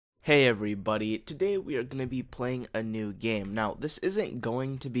Hey everybody, today we are going to be playing a new game. Now, this isn't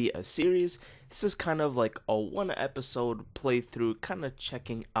going to be a series, this is kind of like a one episode playthrough, kind of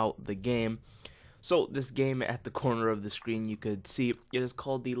checking out the game. So, this game at the corner of the screen you could see, it is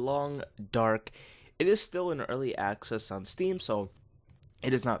called The Long Dark. It is still in early access on Steam, so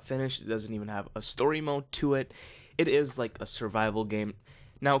it is not finished, it doesn't even have a story mode to it. It is like a survival game.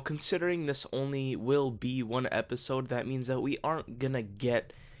 Now, considering this only will be one episode, that means that we aren't going to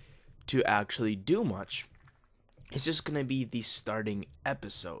get to actually do much. It's just gonna be the starting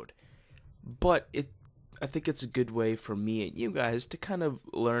episode, but I think it's a good way for me and you guys to kind of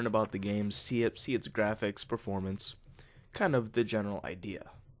learn about the game, see its graphics, performance, kind of the general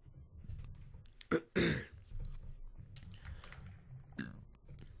idea.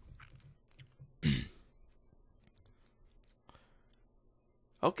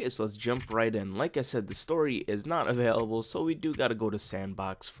 Okay, so let's jump right in. Like I said, the story is not available, so we do gotta go to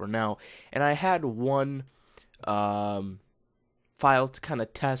Sandbox for now. And I had one file to kind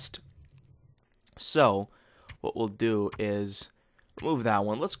of test. So, what we'll do is remove that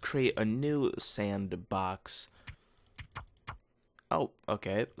one. Let's create a new Sandbox. Oh,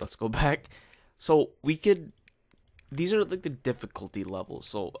 okay, let's go back. So, these are like the difficulty levels.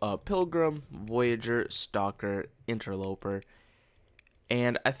 So, Pilgrim, Voyager, Stalker, Interloper.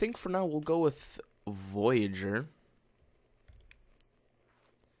 And I think for now we'll go with Voyager.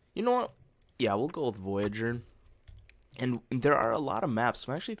 You know what? Yeah, we'll go with Voyager. And there are a lot of maps.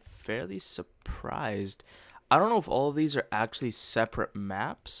 I'm actually fairly surprised. I don't know if all of these are actually separate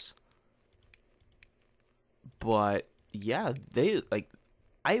maps. But yeah,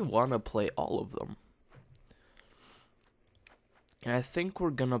 I want to play all of them. And I think we're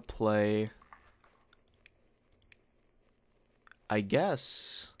going to play, I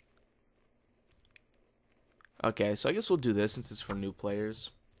guess. Okay, so I guess we'll do this since it's for new players.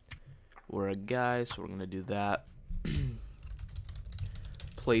 We're a guy, so we're gonna do that.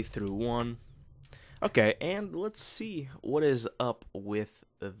 Playthrough 1. Okay, and let's see what is up with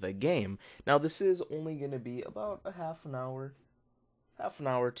the game. Now, this is only gonna be about a half an hour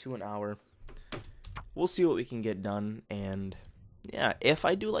to an hour. We'll see what we can get done, and yeah, if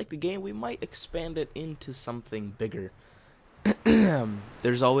I do like the game, we might expand it into something bigger.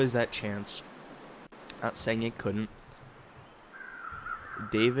 There's always that chance. Not saying it couldn't.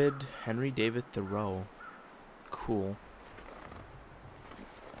 Henry David Thoreau. Cool.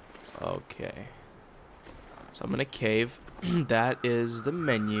 Okay. So I'm in a cave. That is the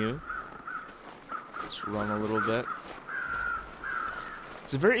menu. Let's run a little bit.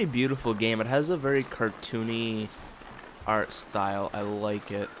 It's a very beautiful game. It has a very cartoony art style. I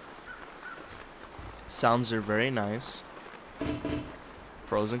like it. Sounds are very nice.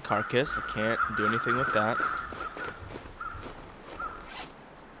 Frozen carcass. I can't do anything with that.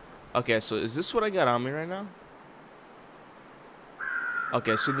 Okay, so is this what I got on me right now?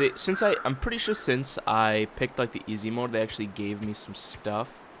 Okay, so I'm pretty sure since I picked like the easy mode, they actually gave me some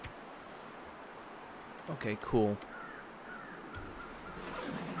stuff. Okay, cool.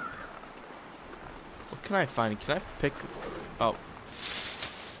 What can I find? Can I pick? Oh.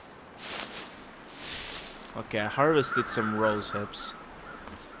 Okay, I harvested some rose hips.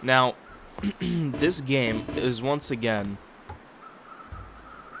 Now, this game is once again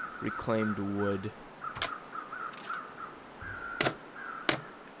reclaimed wood.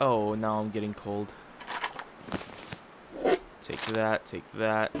 Oh, now I'm getting cold. Take that, take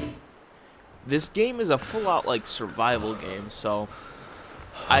that. This game is a full-out like survival game, so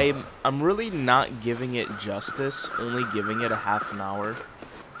I'm really not giving it justice, only giving it a half an hour.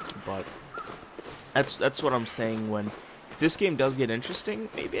 But that's what I'm saying. When this game does get interesting,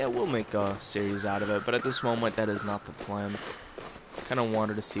 maybe I will make a series out of it, but at this moment that is not the plan. Kind of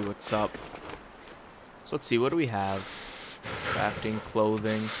wanted to see what's up. So let's see, what do we have? Crafting,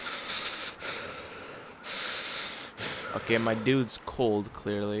 clothing. Okay, my dude's cold,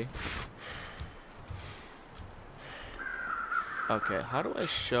 clearly. Okay, how do I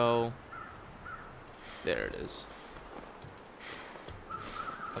show? There it is.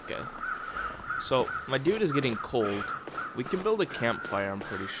 Okay. So, my dude is getting cold. We can build a campfire, I'm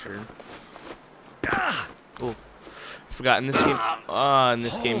pretty sure. Oh, forgot in this game. In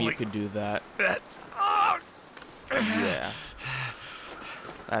this game you could do that. Yeah.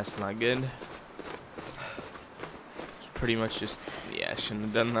 That's not good. It's pretty much just, yeah, I shouldn't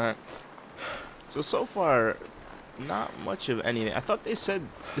have done that. So far, not much of anything. I thought they said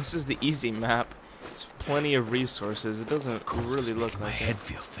this is the easy map. It's plenty of resources. It doesn't really look like it. My head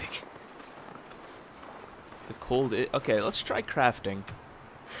feel thick. The cold. Okay, let's try crafting.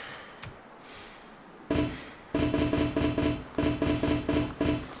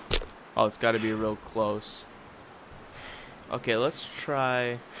 Oh, it's got to be real close. Okay, let's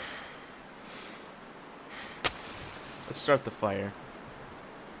try. Let's start the fire.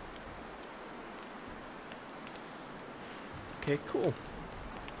 Okay, cool.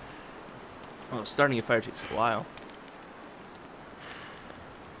 Oh, starting a fire takes a while.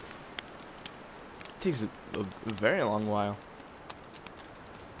 It takes a very long while.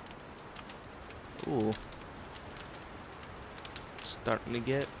 Ooh. Starting to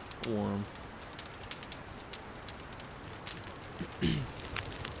get warm.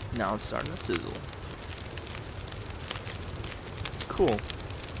 Now it's starting to sizzle. Cool.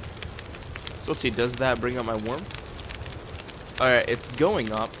 So let's see, does that bring up my warmth? Alright, it's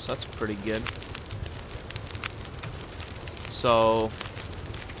going up, so that's pretty good. So,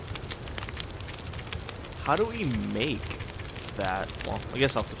 how do we make that? Well, I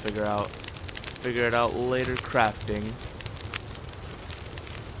guess I'll have to figure it out later. Crafting.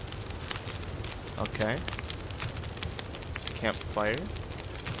 Okay. Campfire.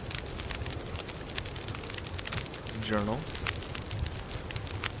 Journal.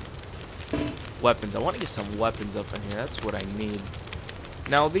 Weapons. I want to get some weapons up in here. That's what I need.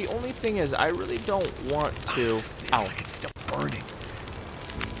 Now, the only thing is, I really don't want to... Ow. Like it's still burning.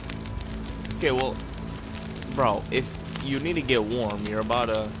 Okay, well, bro, if you need to get warm, you're about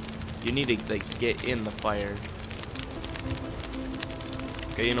to... You need to, like, get in the fire.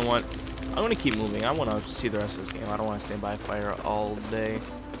 Okay, you know what? I'm going to keep moving. I want to see the rest of this game. I don't want to stand by a fire all day.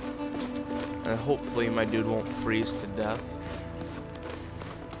 And hopefully my dude won't freeze to death.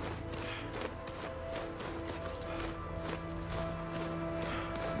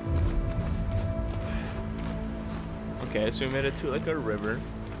 Okay, so we made it to like a river.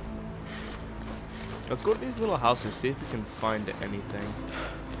 Let's go to these little houses, see if we can find anything.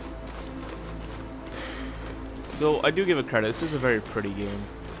 Though I do give it credit, this is a very pretty game.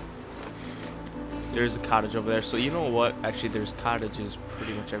 There's a cottage over there, so you know what? Actually, there's cottages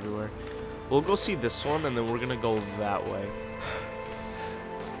pretty much everywhere. We'll go see this one, and then we're gonna go that way.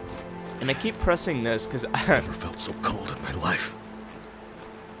 And I keep pressing this because I never felt so cold in my life.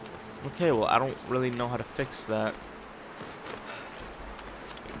 Okay, well, I don't really know how to fix that.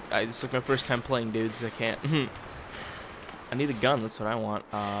 It's like my first time playing, dudes. I can't. I need a gun. That's what I want.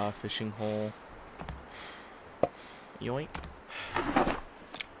 Fishing hole. Yoink.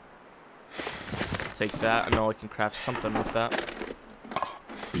 Take that. I know I can craft something with that.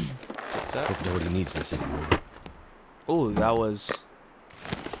 Take that. Hope nobody needs this anymore. Oh, that was...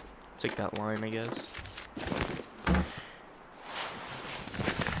 Take that line, I guess.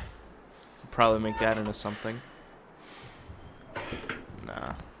 Probably make that into something.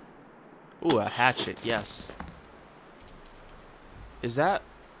 Nah. Ooh, a hatchet, yes. Is that...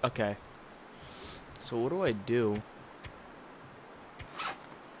 Okay. So what do I do?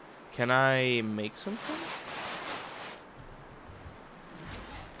 Can I make something?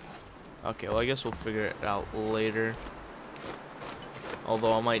 Okay, well I guess we'll figure it out later.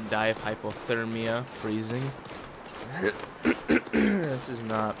 Although I might die of hypothermia, freezing. This is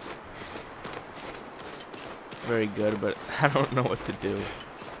not very good, but I don't know what to do.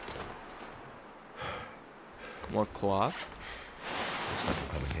 More cloth.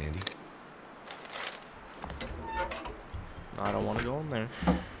 Stuff will come in handy. No, I don't want to go in there.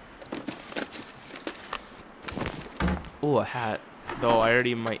 Ooh, a hat. Though I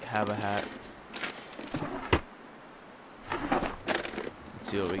already might have a hat. Let's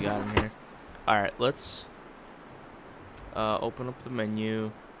see what we got in here. Alright, let's open up the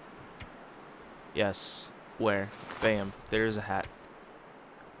menu. Yes. Where? Bam. There's a hat.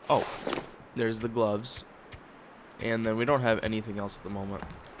 Oh. There's the gloves. And then we don't have anything else at the moment.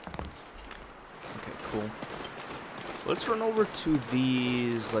 Okay, cool. Let's run over to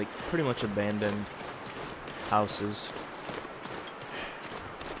these, like, pretty much abandoned houses.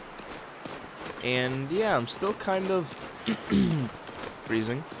 And, yeah, I'm still kind of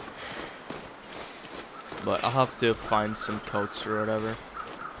freezing. But I'll have to find some coats or whatever.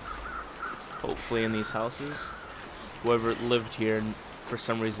 Hopefully in these houses. Whoever lived here and for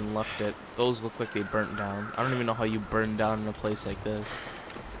some reason left it. Those look like they burnt down. I don't even know how you burn down in a place like this.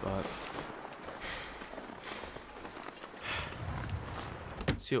 But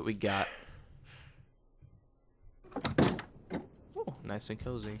let's see what we got. Oh, nice and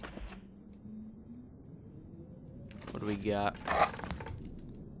cozy. What do we got?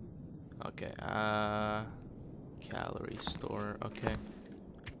 Okay, calorie store, okay.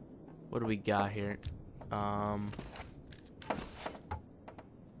 What do we got here?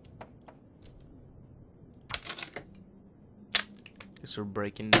 Guess we're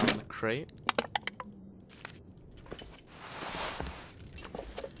breaking down the crate.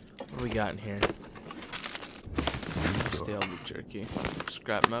 What What we got in here? Stale beef jerky.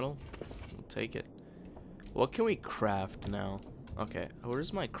 Scrap metal? We'll take it. What can we craft now? Okay,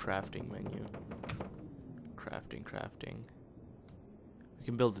 where's my crafting menu? Crafting. We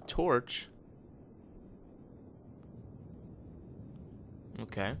can build a torch.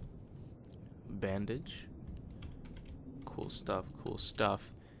 Okay. Bandage. Cool stuff.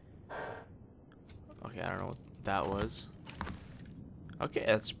 Okay, I don't know what that was. Okay,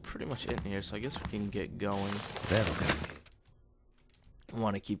 that's pretty much it in here, so I guess we can get going. That'll do. I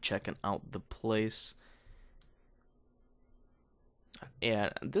want to keep checking out the place.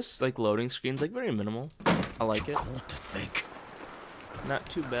 Yeah, this like loading screen's like very minimal. I like it. Cold to think. Not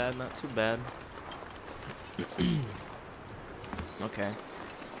too bad. Okay.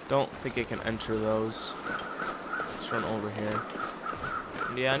 Don't think I can enter those. Let's run over here.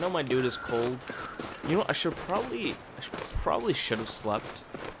 Yeah, I know my dude is cold. You know, I probably should have slept.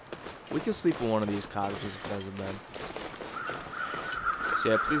 We can sleep in one of these cottages if it has a bed. So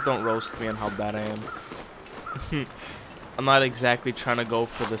yeah, please don't roast me on how bad I am. I'm not exactly trying to go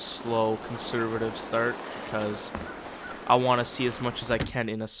for the slow, conservative start, because I want to see as much as I can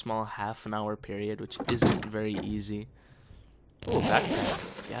in a small half-an-hour period, which isn't very easy. Oh,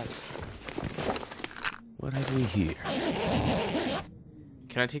 backpack. Yes. What have we here?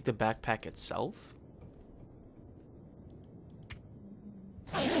 Can I take the backpack itself?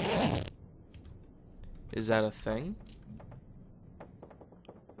 Is that a thing?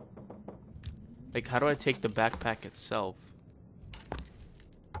 Like, how do I take the backpack itself?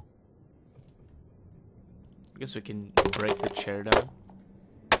 I guess we can break the chair down.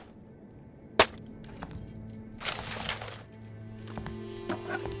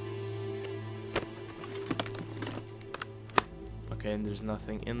 Okay, and there's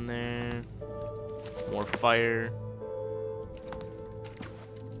nothing in there. More fire.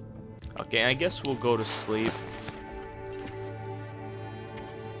 Okay, I guess we'll go to sleep.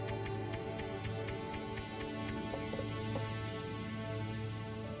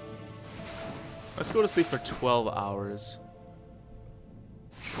 Let's go to sleep for 12 hours.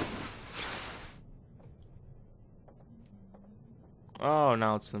 Oh,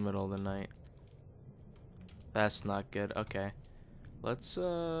 now it's the middle of the night. That's not good. Okay. Let's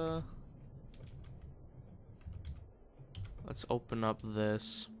open up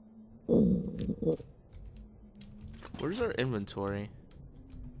this. Where's our inventory?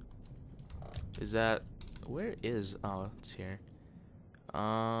 Is that... Where is... Oh, it's here.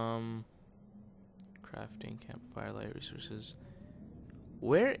 Crafting, campfire, light resources.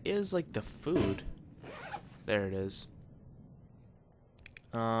 Where is, like, the food? There it is.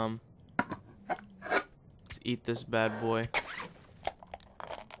 Let's eat this bad boy.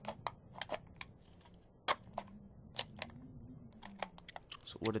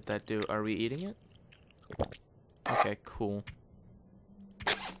 So what did that do? Are we eating it? Okay, cool.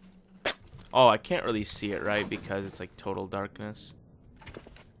 Oh, I can't really see it, right? Because it's like total darkness.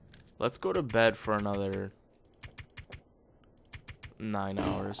 Let's go to bed for another 9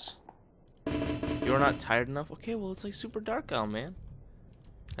 hours. You're not tired enough? Okay, well, it's like super dark out, man.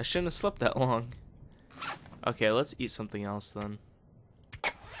 I shouldn't have slept that long. Okay, let's eat something else then.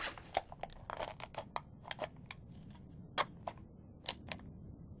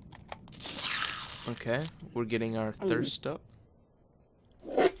 Okay, we're getting our thirst up.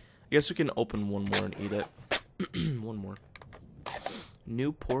 I guess we can open one more and eat it. One more.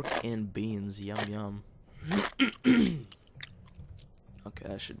 New pork and beans. Yum, yum. Okay,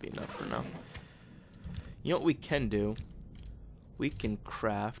 that should be enough for now. You know what we can do? We can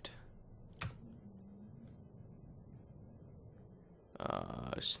craft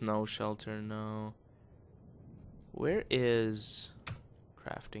snow shelter. No. Where is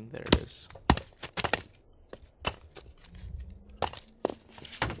crafting? There it is.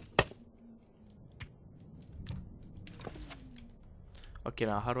 Okay,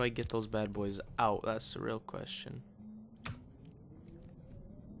 now how do I get those bad boys out? That's the real question.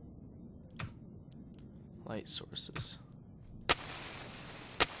 Light sources.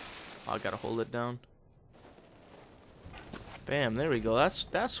 Oh, I gotta hold it down. Bam, there we go.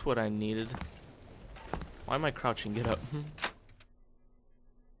 That's what I needed. Why am I crouching? Get up.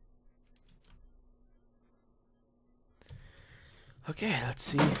 Okay, let's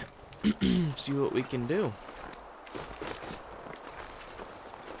see. See what we can do.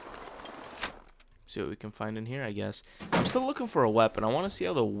 See what we can find in here, I guess. I'm still looking for a weapon. I want to see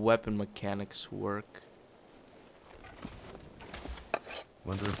how the weapon mechanics work.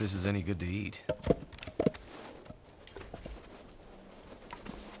 Wonder if this is any good to eat.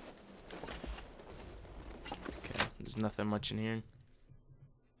 Okay, there's nothing much in here.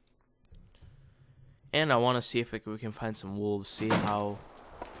 And I want to see if we can find some wolves, see how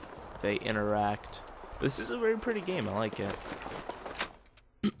they interact. This is a very pretty game. I like it.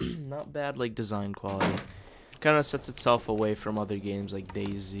 Not bad, like, design quality. Kind of sets itself away from other games like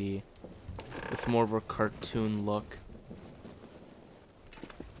DayZ with more of a cartoon look.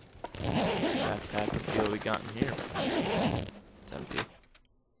 Backpack. Let's see what we got in here. It's empty.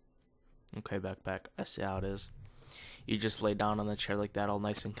 Okay, backpack. I see how it is. You just lay down on the chair like that, all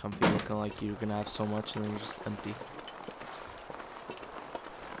nice and comfy, looking like you're gonna have so much, and then just empty.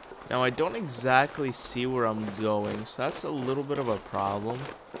 Now, I don't exactly see where I'm going, so that's a little bit of a problem.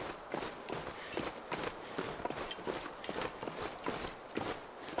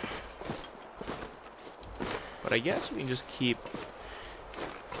 But I guess we can just keep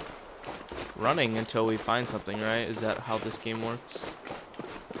running until we find something, right? Is that how this game works?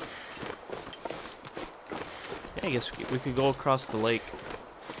 Yeah, I guess we could go across the lake.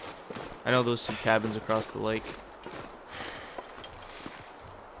 I know there's some cabins across the lake.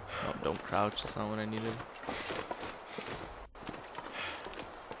 Oh, don't crouch. That's not what I needed.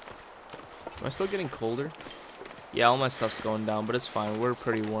 Am I still getting colder? Yeah, all my stuff's going down, but it's fine. We're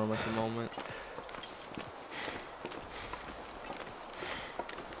pretty warm at the moment.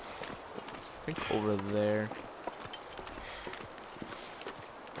 I think over there.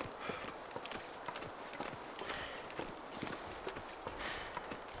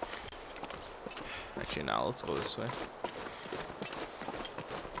 Actually, now let's go this way.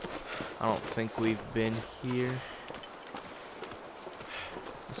 I don't think we've been here.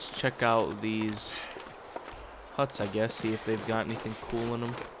 Let's check out these huts, I guess, see if they've got anything cool in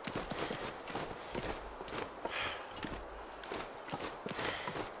them.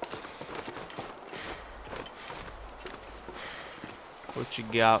 What you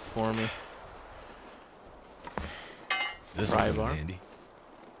got for me? This Fry is bar. handy.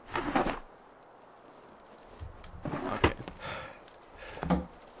 Okay.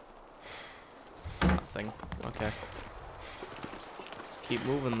 Nothing. Okay. Let's keep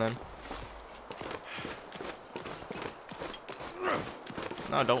moving then.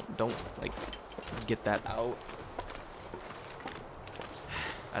 No, don't like get that out.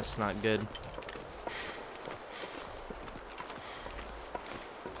 That's not good.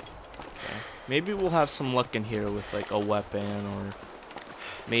 Maybe we'll have some luck in here with like a weapon or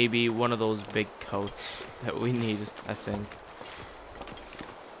maybe one of those big coats that we need, I think.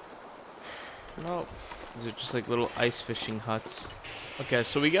 No, these are just like little ice fishing huts. Okay,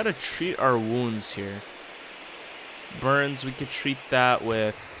 so we gotta treat our wounds here. Burns, we could treat that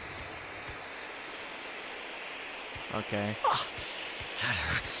with... Okay. Oh, that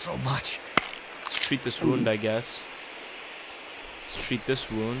hurts so much. Let's treat this wound, I guess. Let's treat this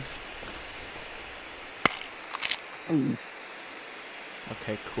wound.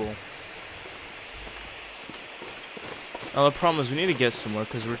 Okay, cool. Now the problem is we need to get somewhere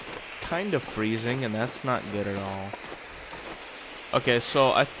because we're kind of freezing and that's not good at all. Okay,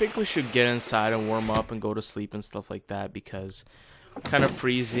 so I think we should get inside and warm up and go to sleep and stuff like that because we're kind of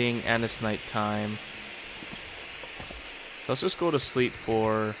freezing and it's nighttime. So let's just go to sleep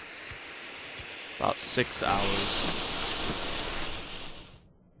for about 6 hours.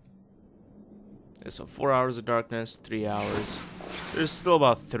 Okay, so 4 hours of darkness, 3 hours. There's still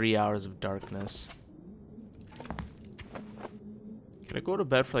about 3 hours of darkness. Can I go to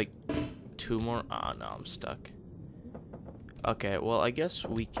bed for like 2 more? Ah, no, I'm stuck. Okay, well, I guess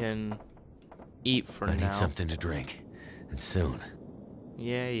we can eat for now. I need something to drink, and soon.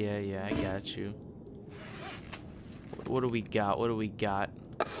 Yeah, I got you. What do we got? What do we got?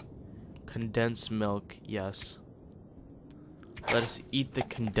 Condensed milk, yes. Let us eat the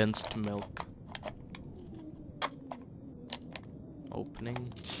condensed milk.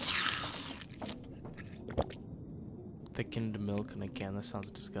 Opening. Thickened milk, and again, that sounds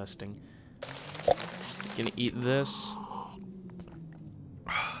disgusting. Gonna eat this.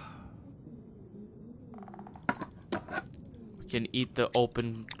 We can eat the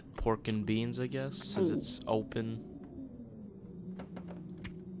open pork and beans, I guess, since it's open.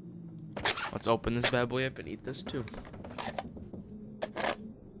 Let's open this bad boy up and eat this too.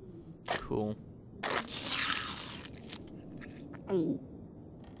 Cool.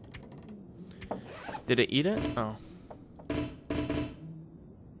 Did it eat it? Oh.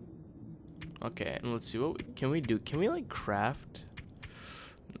 Okay, and let's see what can we do. Can we like craft?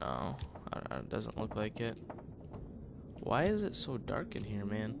 No, it doesn't look like it. Why is it so dark in here,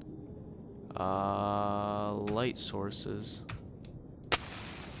 man? Light sources.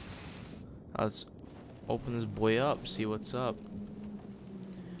 Let's open this boy up, see what's up.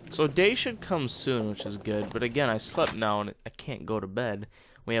 So day should come soon, which is good. But again, I slept now and I can't go to bed.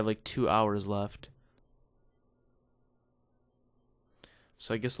 We have like 2 hours left.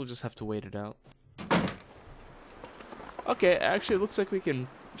 So I guess we'll just have to wait it out. Okay, actually it looks like we can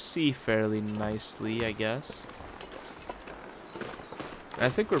see fairly nicely, I guess. I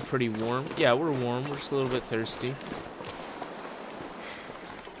think we're pretty warm. Yeah, we're warm. We're just a little bit thirsty.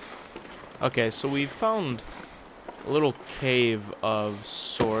 Okay, so we found a little cave of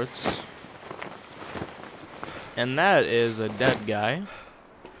sorts. And that is a dead guy.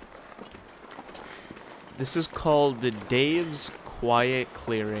 This is called the Dave's Quiet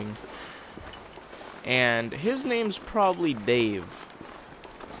Clearing. And his name's probably Dave.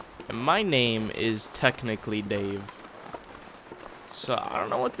 And my name is technically Dave. So I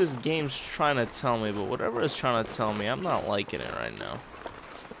don't know what this game's trying to tell me, but whatever it's trying to tell me, I'm not liking it right now.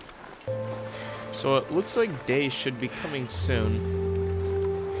 So it looks like day should be coming soon.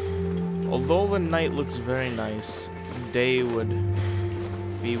 Although the night looks very nice, day would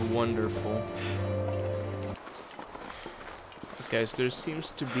be wonderful. Okay, so there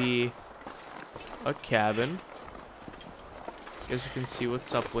seems to be a cabin. Guess you can see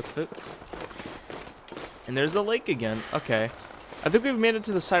what's up with it. And there's the lake again. Okay. I think we've made it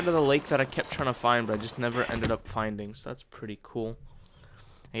to the side of the lake that I kept trying to find, but I just never ended up finding. So that's pretty cool.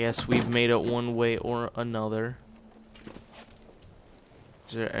 I guess we've made it one way or another.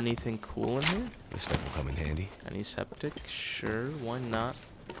 Is there anything cool in here? This stuff will come in handy. Any septic? Sure, why not?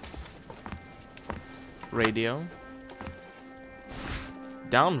 Radio.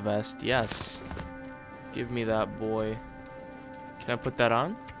 Down vest, yes. Give me that, boy. Can I put that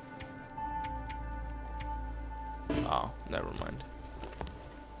on? Oh, never mind.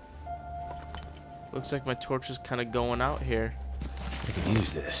 Looks like my torch is kind of going out here. I could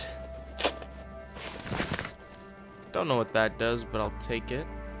use this. Don't know what that does, but I'll take it.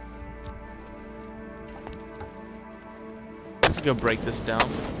 Let's go break this down.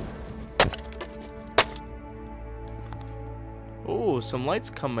 Oh, some lights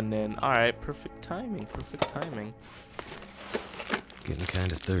coming in. Alright, perfect timing, perfect timing. Getting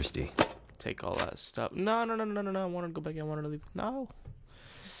kind of thirsty. Take all that stuff. No. I want to go back. I want to leave. No.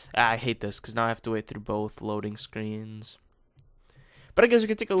 I hate this because now I have to wait through both loading screens. But I guess we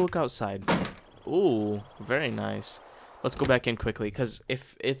can take a look outside. Ooh, very nice. Let's go back in quickly because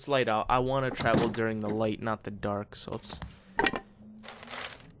if it's light out, I want to travel during the light, not the dark. So let's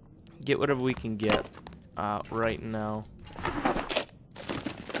get whatever we can get right now.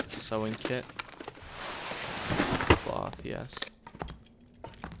 Sewing kit. Cloth, yes.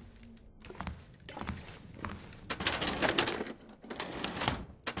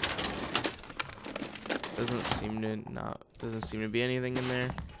 Doesn't seem to be anything in there.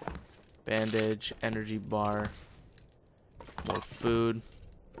 Bandage, energy bar, more food.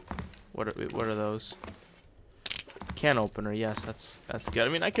 What are those? Can opener, yes, that's good.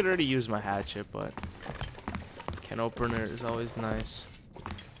 I mean, I could already use my hatchet, but can opener is always nice.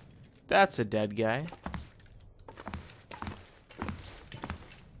 That's a dead guy.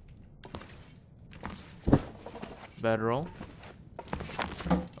 Bedroll.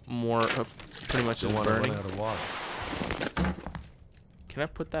 More, pretty much is burning. Can I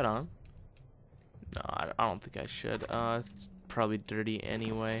put that on? No, I don't think I should. It's probably dirty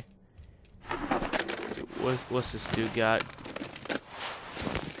anyway. Let's see, what's this dude got?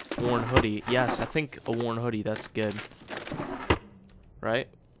 Worn hoodie. Yes, I think a worn hoodie. That's good. Right?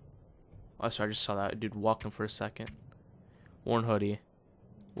 Oh, sorry, I just saw that dude walking for a second. Worn hoodie.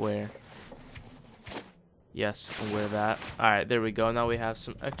 Where? Yes, and wear that. Alright, there we go. Now we have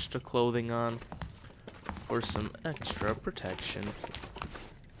some extra clothing on for some extra protection.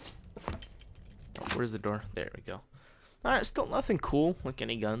 Oh, where's the door? There we go. Alright, still nothing cool, like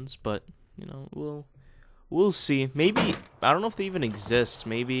any guns, but, you know, we'll see. Maybe, I don't know if they even exist.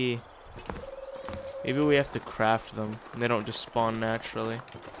 Maybe we have to craft them, and they don't just spawn naturally.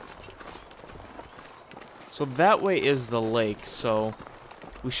 So that way is the lake, so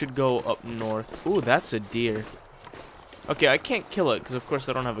we should go up north. Ooh, that's a deer. Okay, I can't kill it because, of course,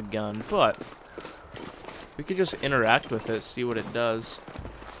 I don't have a gun. But we could just interact with it, see what it does.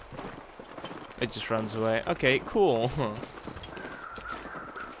 It just runs away. Okay, cool.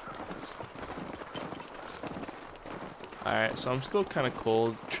 Alright, so I'm still kind of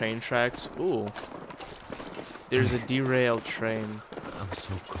cold. Train tracks. Ooh. There's a derailed train. I'm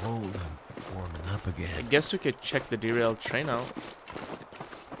so cold. I'm warming up again. I guess we could check the derailed train out.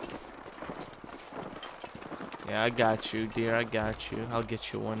 Yeah, I got you, dear. I got you. I'll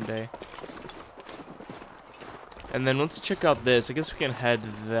get you one day. And then let's check out this. I guess we can head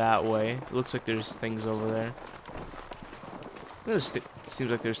that way. It looks like there's things over there. Seems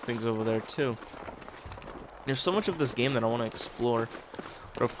like there's things over there, too. There's so much of this game that I want to explore.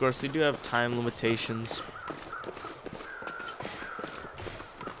 But, of course, we do have time limitations.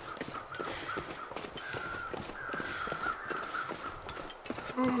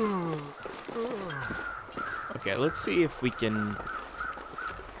 Okay, let's see if we can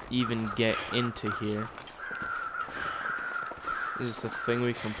even get into here. Is this a thing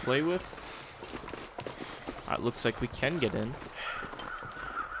we can play with? It looks like we can get in.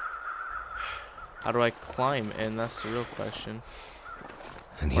 How do I climb in? That's the real question.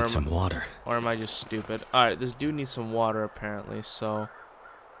 I need some water. Or am I just stupid? Alright, this dude needs some water apparently, so...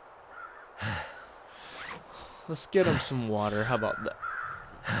 let's get him some water. How about that?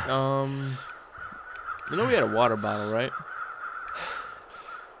 You know we had a water bottle, right?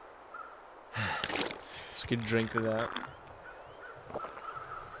 So we could drink of that.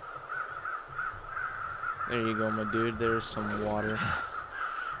 There you go, my dude. There's some water.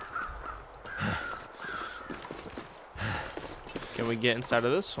 Can we get inside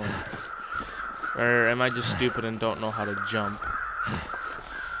of this one? Or am I just stupid and don't know how to jump?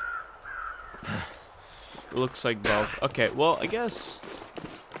 It looks like both. Okay, well, I guess...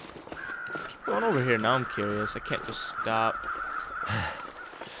 let's keep going over here. Now I'm curious. I can't just stop.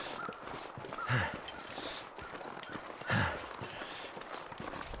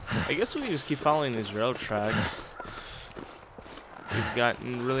 I guess we can just keep following these rail tracks. We've got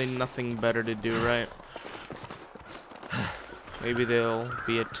really nothing better to do, right? Maybe there'll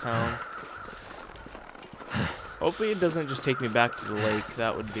be a town. Hopefully it doesn't just take me back to the lake.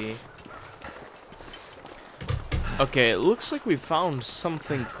 That would be... okay, it looks like we found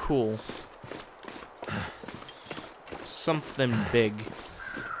something cool. Something big.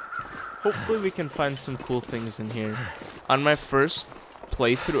 Hopefully we can find some cool things in here. On my first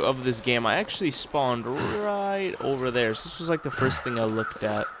playthrough of this game, I actually spawned right over there. So this was like the first thing I looked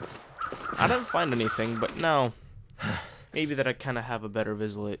at. I didn't find anything, but now maybe that I kind of have a better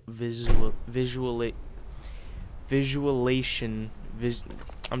visualization.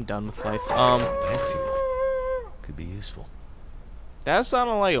 I'm done with life. Could be useful. That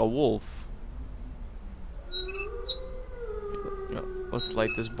sounded like a wolf. Let's light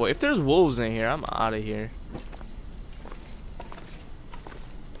this boy. If there's wolves in here, I'm out of here.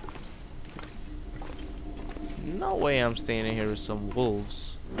 No way I'm staying in here with some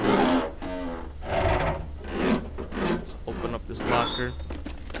wolves. Let's open up this locker.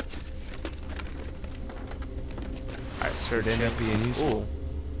 Alright, sir, didn't be useful.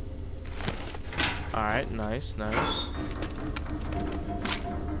 Alright, nice, nice.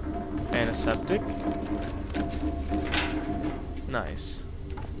 Antiseptic. Nice.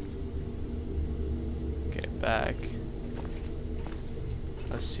 Okay, back.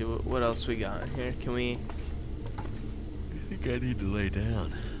 Let's see what else we got in here. Can we... I think I need to lay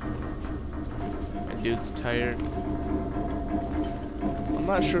down. My dude's tired. I'm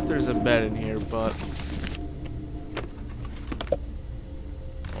not sure if there's a bed in here, but...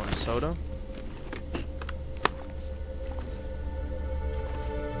 want a soda?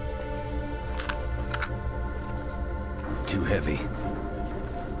 Too heavy.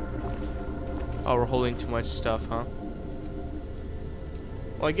 Oh, we're holding too much stuff, huh?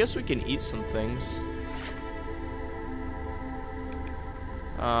 Well, I guess we can eat some things.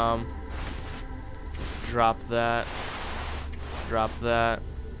 Drop that. Drop that.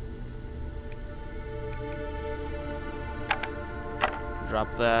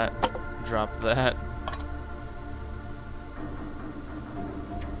 Drop that. Drop that.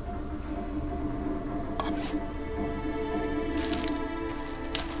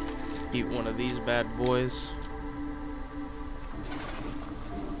 Eat one of these bad boys.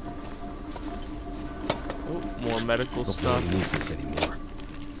 Oh, more medical stuff. Nobody needs this anymore.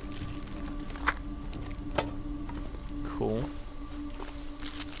 Cool.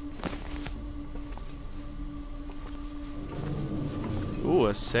 Ooh,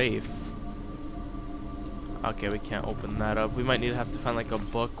 a safe. Okay, we can't open that up. We might need to have to find like a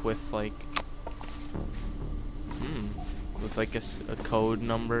book with like with like a code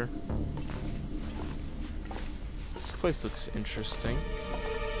number. This place looks interesting.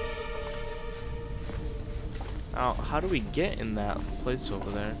 Now, how do we get in that place over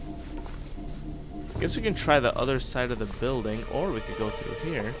there? I guess we can try the other side of the building, or we could go through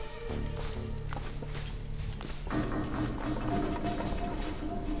here.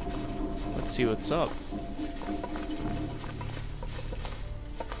 Let's see what's up.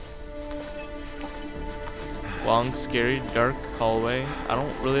 Long, scary, dark hallway. I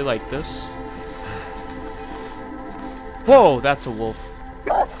don't really like this. Whoa, that's a wolf.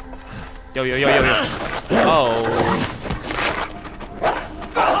 Yo, yo, yo, yo, yo. Oh.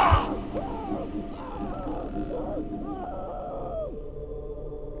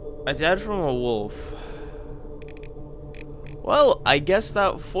 I died from a wolf. Well, I guess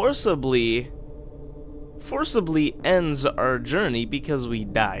that forcibly ends our journey because we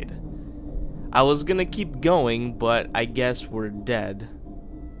died. I was gonna keep going, but I guess we're dead.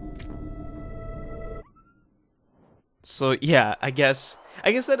 So yeah, I guess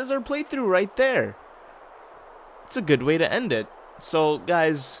that is our playthrough right there. It's a good way to end it. So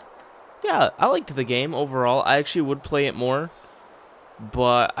guys, yeah, I liked the game overall. I actually would play it more,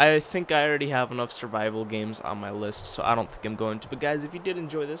 but I think I already have enough survival games on my list, so I don't think I'm going to. But guys, if you did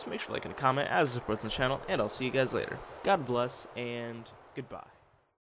enjoy this, make sure to like and comment as it supports the channel, and I'll see you guys later. God bless, and goodbye.